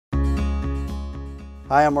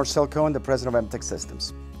Hi, I'm Marcel Cohen, the president of MTech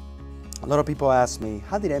Systems. A lot of people ask me,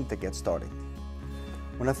 how did MTech get started?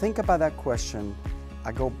 When I think about that question,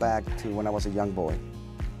 I go back to when I was a young boy.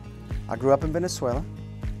 I grew up in Venezuela.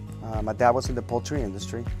 My dad was in the poultry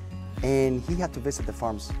industry, and he had to visit the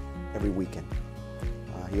farms every weekend.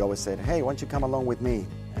 He always said, hey, why don't you come along with me?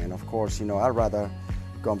 And of course, I'd rather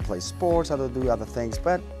go and play sports, I'd rather do other things,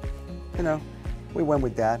 but, we went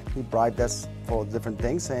with Dad. He bribed us for different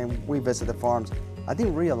things, and we visited the farms. I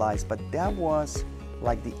didn't realize, but that was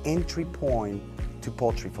like the entry point to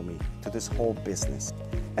poultry for me, to this whole business.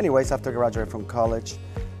 Anyways, after I graduated from college,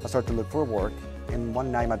 I started to look for work, and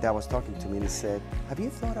one night my dad was talking to me and he said, have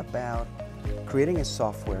you thought about creating a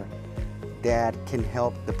software that can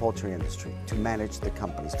help the poultry industry to manage the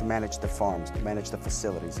companies, to manage the farms, to manage the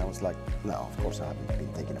facilities? I was like, no, of course I haven't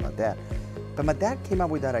been thinking about that. But my dad came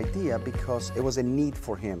up with that idea because it was a need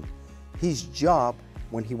for him. His job,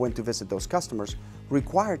 when he went to visit those customers,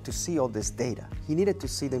 required to see all this data. He needed to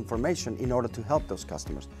see the information in order to help those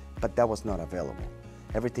customers, but that was not available.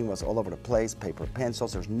 Everything was all over the place, paper,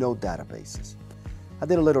 pencils, there's no databases. I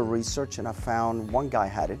did a little research and I found one guy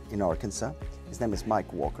had it in Arkansas. His name is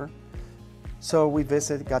Mike Walker. So we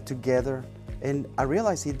visited, got together, and I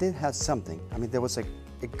realized he did have something. I mean, there was a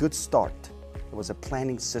good start. It was a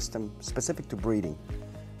planning system specific to breeding.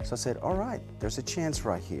 So I said, all right, there's a chance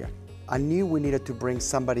right here. I knew we needed to bring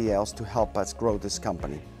somebody else to help us grow this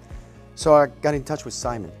company. So I got in touch with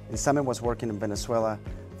Simon, and Simon was working in Venezuela.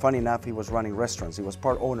 Funny enough, he was running restaurants. He was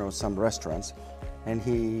part owner of some restaurants, and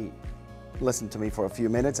he listened to me for a few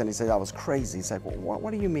minutes and he said I was crazy. He's like, well,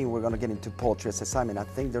 what do you mean we're going to get into poultry? I said, Simon, I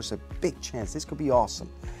think there's a big chance. This could be awesome.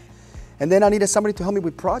 And then I needed somebody to help me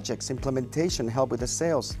with projects, implementation, help with the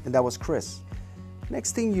sales, and that was Chris.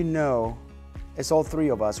 Next thing you know, it's all three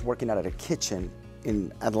of us working out of a kitchen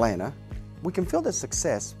in Atlanta. We can feel the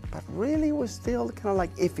success, but really we're still kind of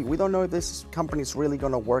like iffy. We don't know if this company is really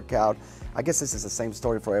going to work out. I guess this is the same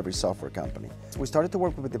story for every software company. So we started to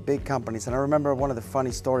work with the big companies, and I remember one of the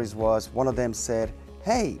funny stories was one of them said,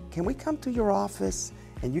 hey, can we come to your office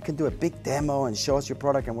and you can do a big demo and show us your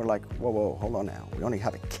product? And we're like, whoa, hold on now. We only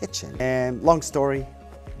have a kitchen. And long story,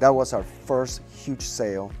 that was our first huge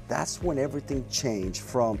sale. That's when everything changed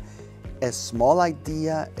from a small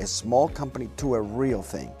idea, a small company, to a real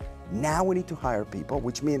thing. Now we need to hire people,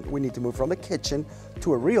 which means we need to move from a kitchen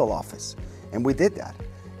to a real office. And we did that.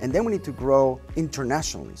 And then we need to grow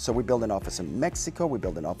internationally. So we built an office in Mexico, we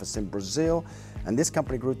built an office in Brazil, and this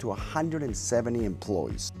company grew to 170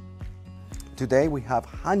 employees. Today we have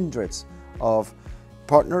hundreds of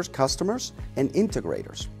partners, customers, and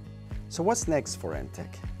integrators. So what's next for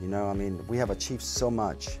MTech? We have achieved so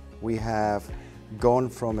much. We have gone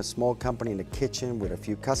from a small company in the kitchen with a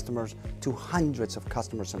few customers to hundreds of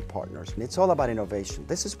customers and partners. And it's all about innovation.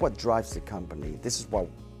 This is what drives the company. This is what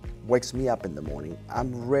wakes me up in the morning.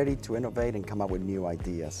 I'm ready to innovate and come up with new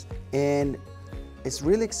ideas. And it's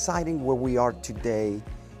really exciting where we are today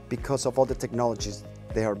because of all the technologies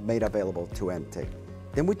that are made available to MTech.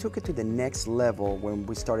 Then we took it to the next level when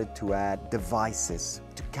we started to add devices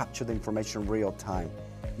to capture the information real time.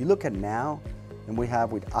 You look at now, and we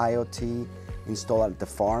have with IoT installed at the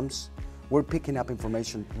farms, we're picking up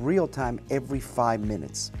information real time every 5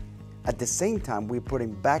 minutes. At the same time, we're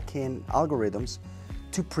putting back-end algorithms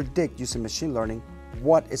to predict using machine learning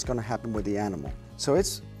what is going to happen with the animal. So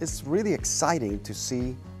it's really exciting to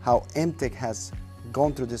see how MTech has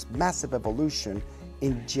gone through this massive evolution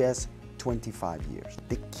in just 25 years.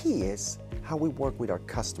 The key is how we work with our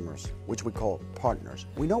customers, which we call partners.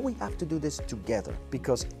 We know we have to do this together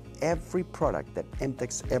because every product that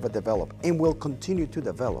MTech's ever developed and will continue to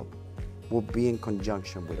develop will be in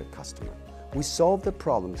conjunction with a customer. We solve the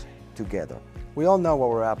problems together. We all know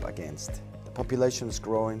what we're up against. The population is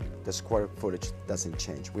growing, the square footage doesn't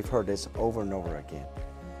change. We've heard this over and over again.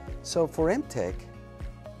 So for MTech,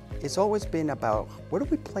 it's always been about where do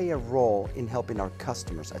we play a role in helping our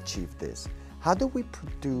customers achieve this? How do we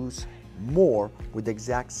produce more with the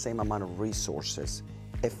exact same amount of resources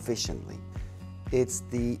efficiently? It's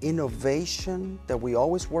the innovation that we're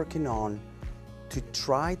always working on to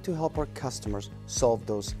try to help our customers solve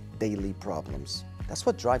those daily problems. That's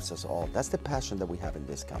what drives us all. That's the passion that we have in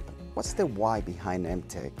this company. What's the why behind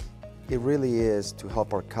MTech? It really is to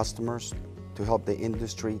help our customers, to help the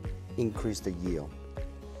industry increase the yield.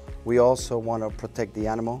 We also want to protect the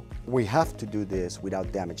animal. We have to do this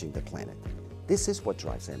without damaging the planet. This is what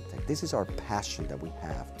drives MTech. This is our passion that we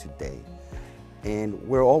have today. And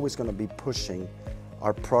we're always going to be pushing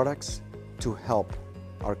our products to help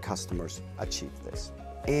our customers achieve this.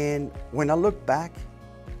 And when I look back,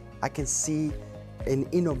 I can see an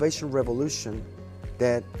innovation revolution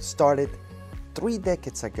that started 3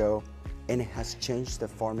 decades ago, and it has changed the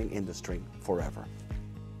farming industry forever.